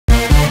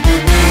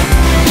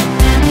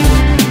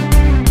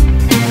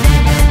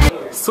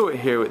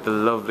here with the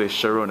lovely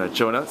Sharona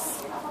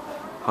Jonas.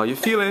 How you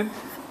feeling?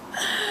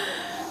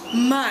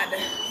 Mad.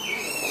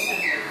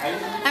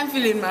 I'm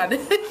feeling mad.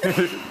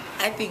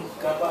 I think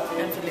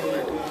I'm feeling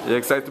mad. You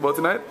excited about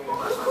tonight?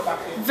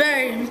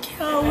 Very. I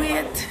can't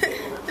wait.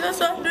 Just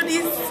want to do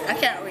this. I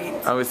can't wait.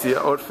 And we see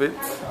your outfit.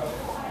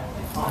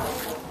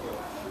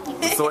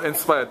 So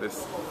inspired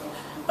this.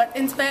 What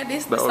inspired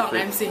this? The song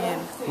outfit. I'm singing.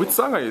 Which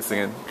song are you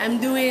singing? I'm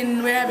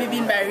doing Where Have You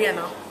Been by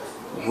Rihanna.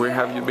 Where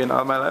Have You Been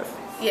All My Life?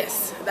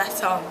 Yes, that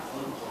song.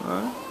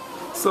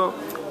 So,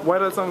 why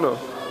that song though?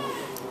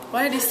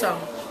 Why this song?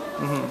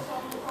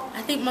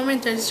 I think my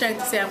mentor is trying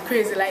to say I'm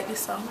crazy like this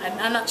song, and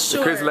I'm not sure.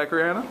 You crazy like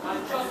Rihanna?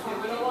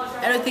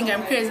 I don't think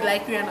I'm crazy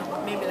like Rihanna,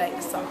 but maybe like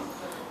the song.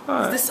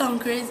 Is the song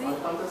crazy?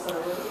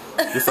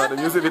 You saw the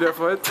music video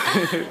for it?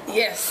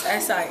 Yes, I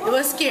saw it. It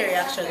was scary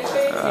actually.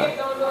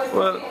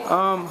 Well,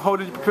 how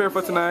did you prepare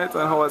for tonight,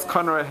 and how has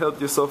Conrad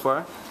helped you so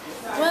far?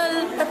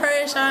 Well,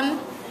 preparation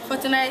for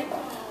tonight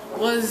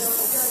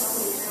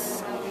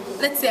was,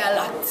 let's say, a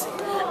lot.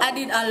 I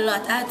did a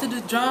lot. I had to do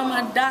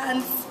drama,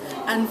 dance,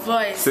 and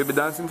voice. So you'll be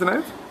dancing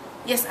tonight?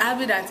 Yes, I'll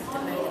be dancing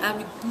tonight. I'll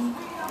be.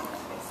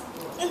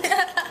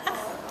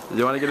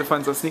 You want to give the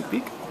fans a sneak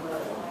peek?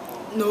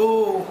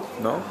 No.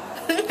 No?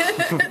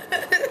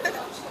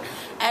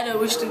 I don't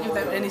wish to give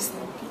them any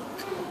sneak peek.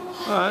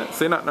 Alright,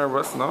 so you're not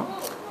nervous, no?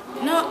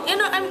 No, you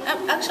know,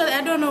 I'm actually,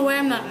 I don't know why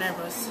I'm not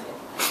nervous.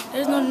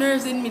 There's no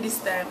nerves in me this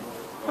time.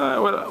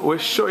 Alright, well, we'll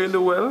show you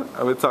the well,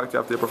 and we'll talk to you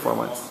after your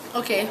performance.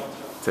 Okay.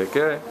 Take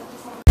care.